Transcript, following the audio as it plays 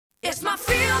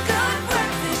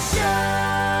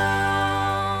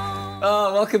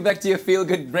welcome back to your Feel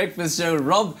Good Breakfast show.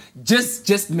 Rob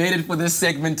just made it for this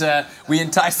segment. We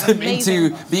enticed him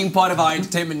into being part of our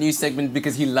entertainment news segment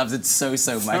because he loves it so much.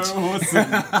 So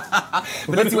awesome. But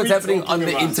let's see what's happening on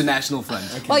the international front.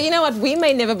 Okay. Well, you know what? We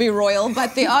may never be royal,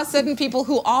 but there are certain people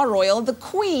who are royal. The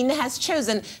Queen has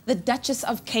chosen the Duchess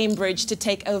of Cambridge to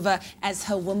take over as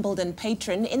her Wimbledon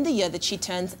patron in the year that she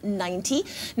turns 90.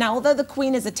 Now, although the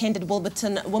Queen has attended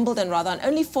Wimbledon on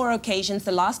only 4 occasions,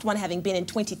 the last one having been in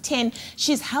 2010,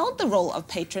 she's held the role of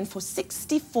patron for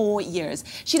 64 years.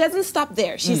 She doesn't stop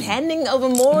there. She's handing over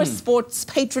more sports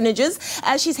patronages.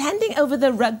 She's handing over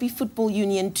the Rugby Football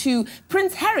Union to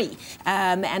Prince Harry.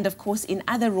 And of course, in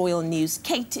other royal news,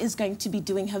 Kate is going to be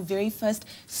doing her very first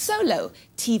solo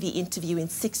TV interview in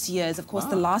 6 years. Of course,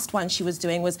 the last one she was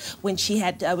doing was when she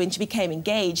became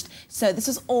engaged. So this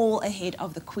is all ahead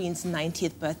of the Queen's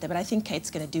 90th birthday. But I think Kate's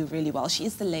going to do really well. She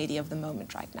is the lady of the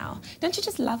moment right now. Don't you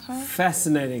just love her?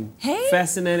 Fascinating. Hey?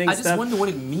 Fascinating I stuff. just wonder what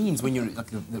it means when you're like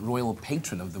the royal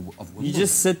patron of Wimbledon. You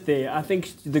just sit there. I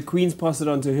think the Queen's passed it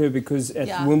on to her because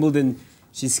at Wimbledon,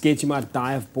 she's scared she might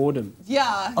die of boredom.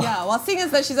 Yeah. Well, seeing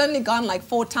as though she's only gone like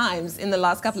 4 times in the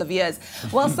last couple of years.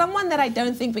 Well, someone that I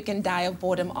don't think we can die of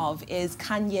boredom of is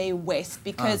Kanye West,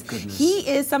 because he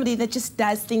is somebody that just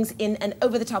does things in an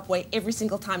over-the-top way every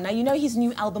single time. Now, you know his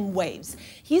new album, Waves.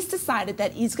 He's decided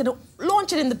that he's going to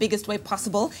launch it in the biggest way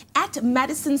possible at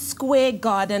Madison Square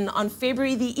Garden on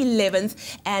February the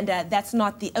 11th. And that's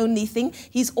not the only thing.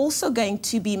 He's also going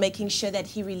to be making sure that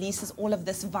he releases all of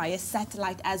this via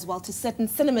satellite as well to certain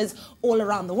cinemas all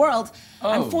around the world.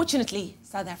 Unfortunately,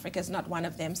 South Africa is not one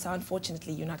of them, so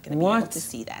unfortunately you're not going to be able to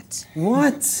see that.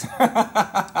 What?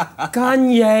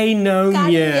 Kanye no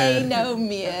meer. Kanye no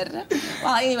meer.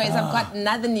 Well, anyways, I've got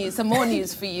another news, some more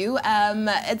news for you.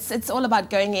 It's all about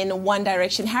going in one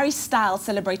direction. Harry Styles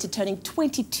celebrated turning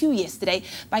 22 yesterday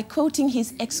by quoting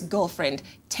his ex-girlfriend,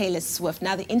 Taylor Swift.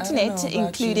 Now, the internet,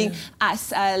 including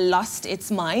us, lost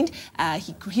its mind.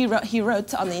 He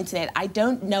wrote on the internet, "I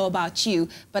don't know about you,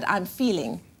 but I'm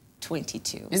feeling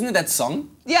 22. Isn't it that song?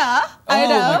 Yeah, I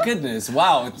know. Oh my goodness!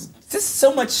 Wow, it's just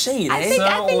so much shade. I think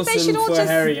awesome they should all for just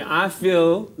Harry. I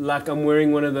feel like I'm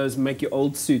wearing one of those make you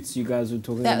old suits you guys were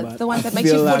talking about. The ones that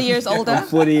makes you 40 years older. I'm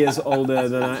 40 years older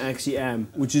than I actually am,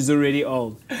 which is already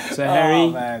old. So Harry,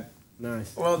 man.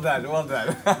 Nice. Well done.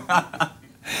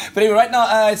 But anyway, right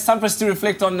now, it's time for us to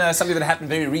reflect on something that happened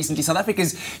very recently. South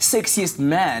Africa's sexiest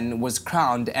man was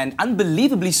crowned, and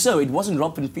unbelievably so, it wasn't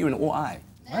Rob van Vuuren or I.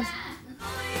 What?